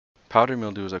Powdery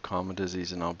mildew is a common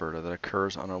disease in Alberta that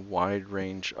occurs on a wide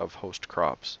range of host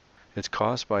crops. It's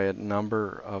caused by a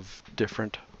number of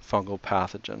different fungal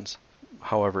pathogens.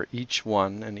 However, each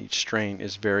one and each strain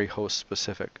is very host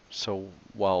specific. So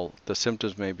while the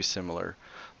symptoms may be similar,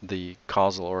 the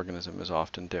causal organism is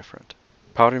often different.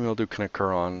 Powdery mildew can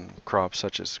occur on crops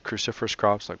such as cruciferous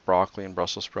crops like broccoli and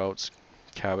Brussels sprouts,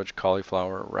 cabbage,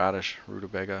 cauliflower, radish,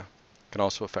 rutabaga. It can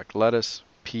also affect lettuce,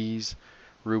 peas,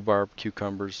 rhubarb,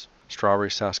 cucumbers,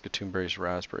 strawberries, Saskatoon berries,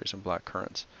 raspberries, and black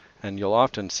currants. And you'll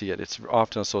often see it. It's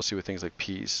often associated with things like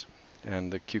peas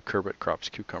and the cucurbit crops,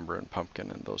 cucumber and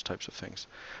pumpkin and those types of things.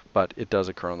 But it does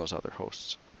occur on those other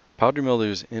hosts. Powdery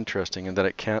mildew is interesting in that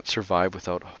it can't survive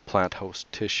without plant host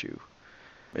tissue.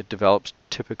 It develops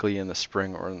typically in the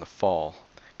spring or in the fall.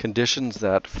 Conditions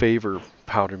that favor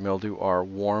powdery mildew are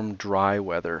warm, dry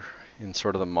weather in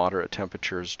sort of the moderate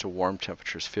temperatures to warm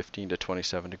temperatures, 15 to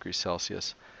 27 degrees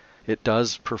Celsius. It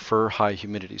does prefer high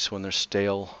humidity, so when there's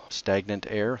stale, stagnant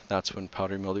air, that's when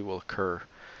powdery mildew will occur.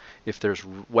 If there's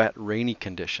wet, rainy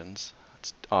conditions,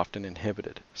 it's often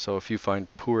inhibited. So if you find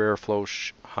poor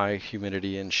airflow, high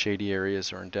humidity in shady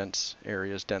areas or in dense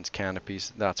areas, dense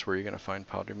canopies, that's where you're going to find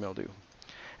powdery mildew.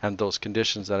 And those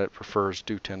conditions that it prefers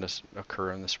do tend to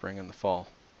occur in the spring and the fall,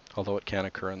 although it can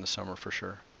occur in the summer for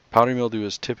sure. Powdery mildew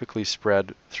is typically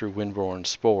spread through windborne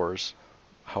spores.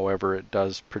 However, it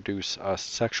does produce a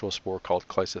sexual spore called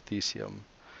Chlysosthecium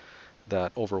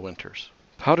that overwinters.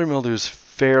 Powdery mildew is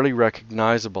fairly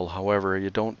recognizable, however, you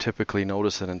don't typically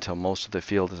notice it until most of the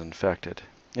field is infected.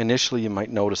 Initially, you might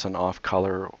notice an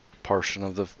off-color portion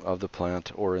of the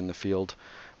plant or in the field,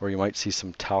 or you might see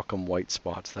some talcum white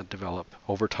spots that develop.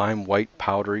 Over time, white,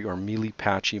 powdery, or mealy,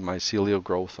 patchy mycelial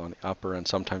growth on the upper and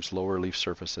sometimes lower leaf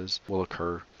surfaces will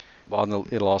occur.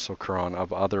 It'll also occur on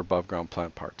other above-ground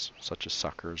plant parts, such as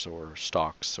suckers or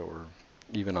stalks or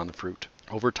even on the fruit.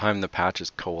 Over time, the patches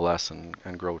coalesce and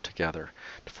grow together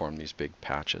to form these big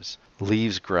patches.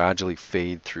 Leaves gradually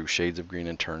fade through shades of green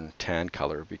and turn tan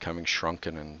color, becoming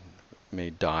shrunken and may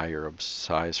die or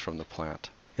abscise from the plant.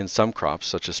 In some crops,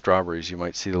 such as strawberries, you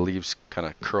might see the leaves kind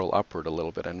of curl upward a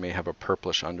little bit and may have a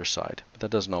purplish underside, but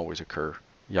that doesn't always occur.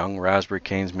 Young raspberry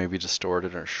canes may be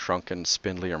distorted or shrunken,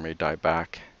 spindly, or may die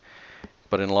back.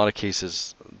 But in a lot of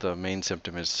cases, the main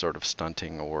symptom is sort of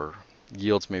stunting or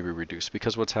yields may be reduced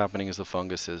because what's happening is the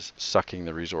fungus is sucking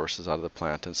the resources out of the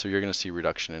plant, and so you're going to see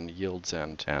reduction in yields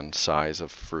and size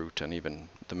of fruit, and even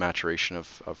the maturation of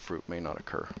fruit may not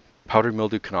occur. Powdery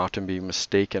mildew can often be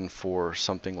mistaken for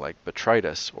something like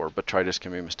botrytis, or botrytis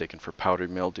can be mistaken for powdery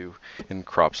mildew in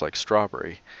crops like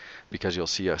strawberry, because you'll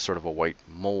see a sort of a white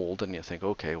mold and you think,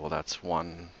 okay, well that's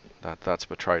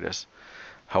botrytis.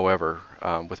 However,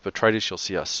 with botrytis, you'll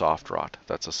see a soft rot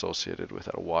that's associated with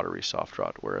a watery soft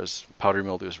rot, whereas powdery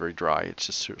mildew is very dry. It's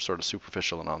just sort of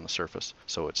superficial and on the surface,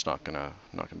 so it's not gonna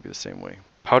be the same way.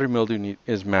 Powdery mildew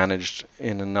is managed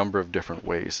in a number of different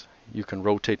ways. You can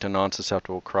rotate to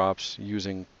non-susceptible crops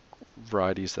using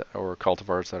varieties or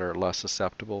cultivars that are less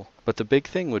susceptible. But the big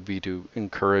thing would be to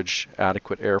encourage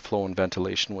adequate airflow and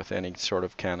ventilation with any sort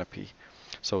of canopy.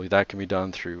 So that can be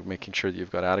done through making sure that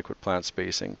you've got adequate plant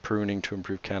spacing, pruning to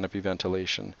improve canopy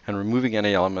ventilation, and removing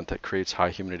any element that creates high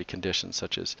humidity conditions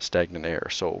such as stagnant air.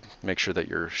 So make sure that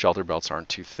your shelter belts aren't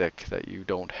too thick, that you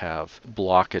don't have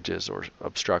blockages or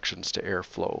obstructions to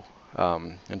airflow,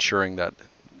 ensuring that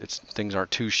things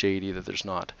aren't too shady, that there's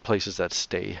not places that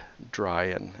stay dry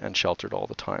and sheltered all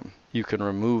the time. You can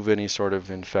remove any sort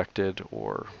of infected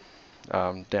or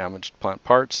damaged plant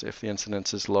parts if the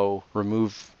incidence is low,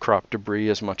 remove crop debris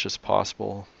as much as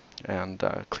possible, and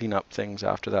clean up things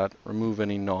after that. Remove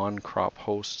any non-crop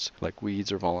hosts like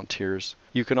weeds or volunteers.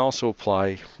 You can also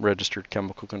apply registered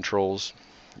chemical controls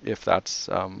if that's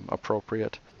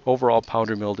appropriate. Overall,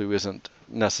 powdery mildew isn't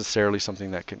necessarily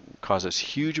something that can cause us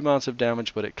huge amounts of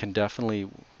damage, but it can definitely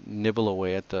nibble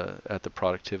away at the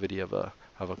productivity of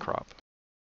a crop.